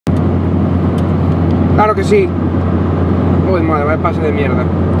claro que sí. Uy, madre, vaya pase de mierda.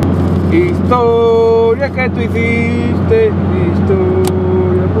 Historia que tú hiciste.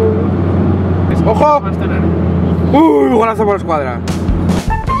 Historia por... ¡Ojo! ¡Uy! Golazo por la escuadra.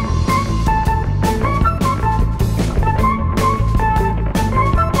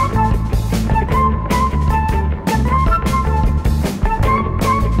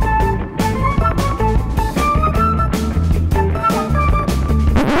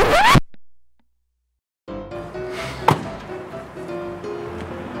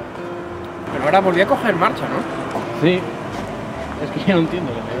 Pero ahora volví a coger marcha, ¿no? Sí. Es que yo no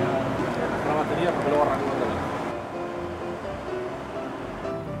entiendo que me da la batería porque luego arranco de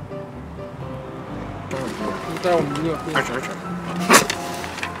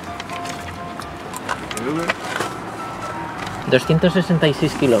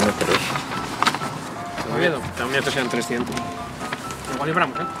 266 kilómetros. También que sean 300. Igual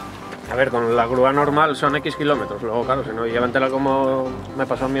libramos, ¿eh? A ver, con la grúa normal son X kilómetros, luego claro, si no, llévatela como me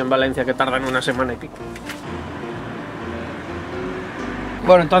pasó a mí en Valencia, que tardan una semana y pico.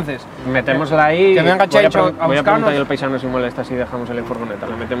 Bueno, entonces, metémosla ahí. Que venga Checho a voy a buscarnos. preguntar yo al paisano si molesta si dejamos en la furgoneta.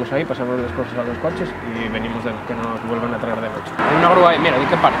 La metemos ahí, pasamos las cosas a los coches y venimos de que nos vuelvan a traer de noche. hay una grúa ahí, mira, di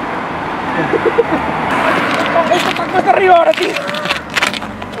que para. ¡Esto está cuesta arriba ahora, tío!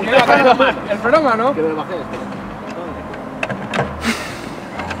 El freno, ¿no? Que me bajé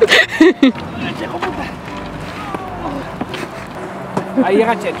Ahí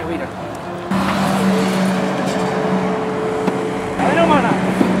llega Checho, mira. ¡Cadena humana!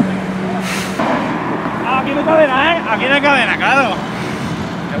 Aquí no hay cadena, ¿eh? Aquí no hay cadena, claro.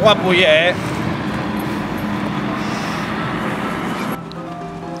 Qué guapulle, ¿eh?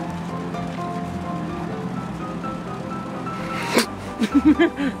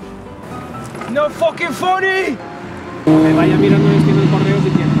 ¡No fucking funny! Me vaya mirando el destino del correo si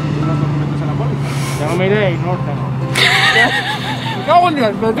tiene unos documentos a la póliza. Ya no miré y no tengo. Me cago en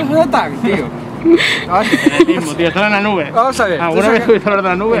Dios, pero tú sos tan, tío. El mismo, tío, está en la nube. Vamos a ver. ¿Alguna vez subiste a hablar de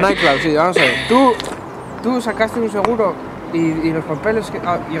la nube? En iCloud, sí, vamos a ver. Tú sacaste un seguro y los papeles que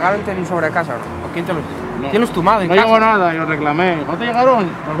llegaron tenían sobre casa, ¿no? ¿O quién te los dio? No. ¿Quién los tomado en No casa? llegó nada, yo reclamé. ¿No te llegaron?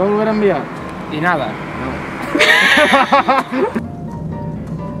 ¿Nos voy a volver a enviar? Y nada.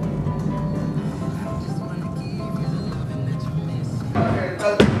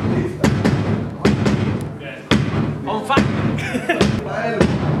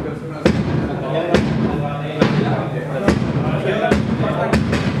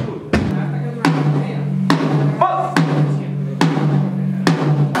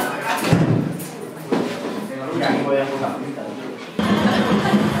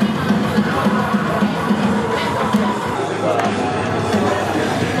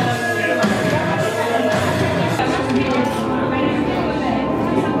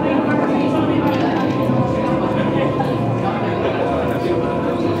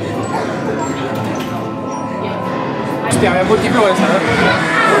 Hostia, me múltiplo de saber.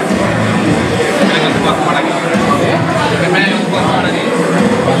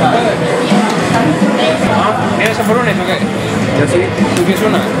 ¿Quieres a por un o qué? Yo sí. ¿Tú qué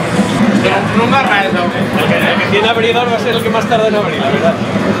suena? Nunca agarra eso. El que tiene abridor va a ser el que más tarda en abrir, la verdad.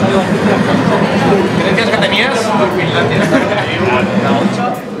 ¿Crees que tenías? Por Finlandia.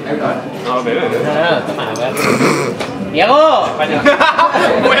 No, bebe. Toma, a ver. ¡Diego!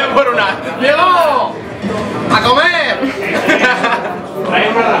 Voy a por una. ¡Diego! ¡A comer! Ahí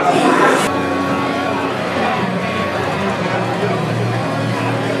es más rápido.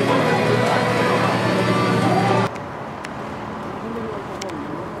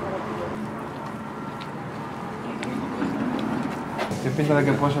 ¿Qué pinta de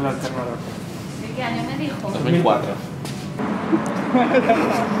que puede ser el alternador? ¿De qué año me dijo? 2004.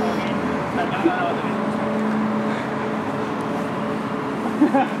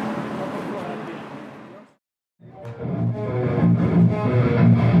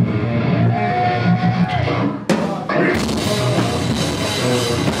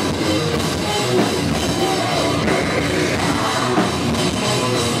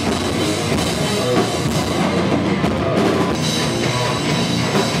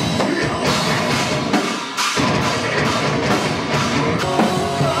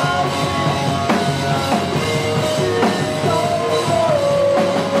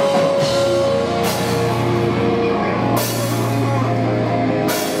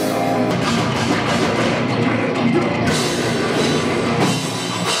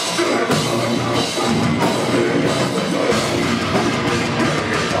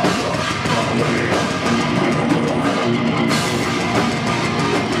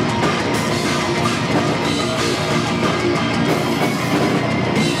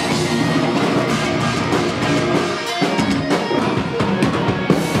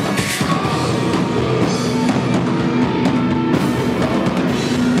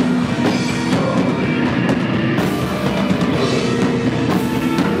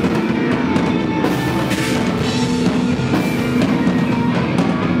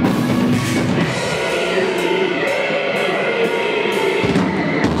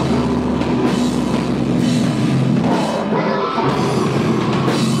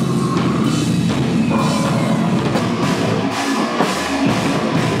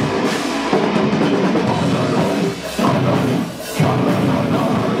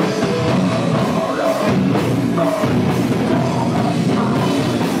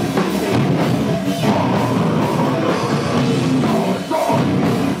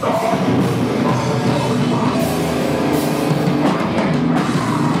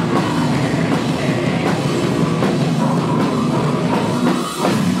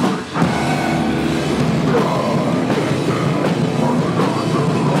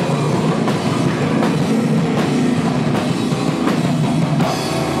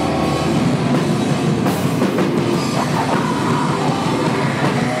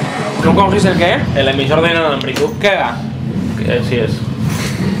 ¿No cogís el qué? El emisor de inalámbrico. ¿Qué va? Sí es.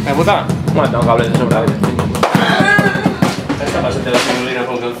 ¿Me puta? Bueno, tengo cables de sobra. ¿Esta base de la pirulina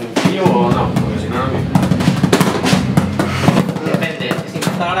con calcencillo o no? Porque si no, no. Depende, si me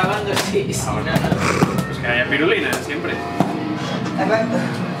está grabando, sí, si no, no. Pues que haya pirulina siempre. Ya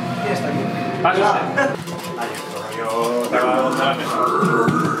está aquí. Paso. Yo te acabo de montar la mesa.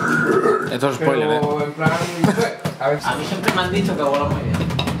 Esto es spoiler, Pero, en plan, a ver si... A mí siempre me han dicho que vuelo muy bien.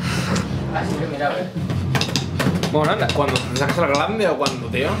 Así que mira, a ver. Bueno, anda, ¿cuándo? ¿Te sacas la grande o cuándo,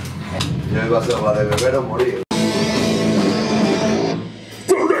 tío? Yo iba a ser la de beber o morir.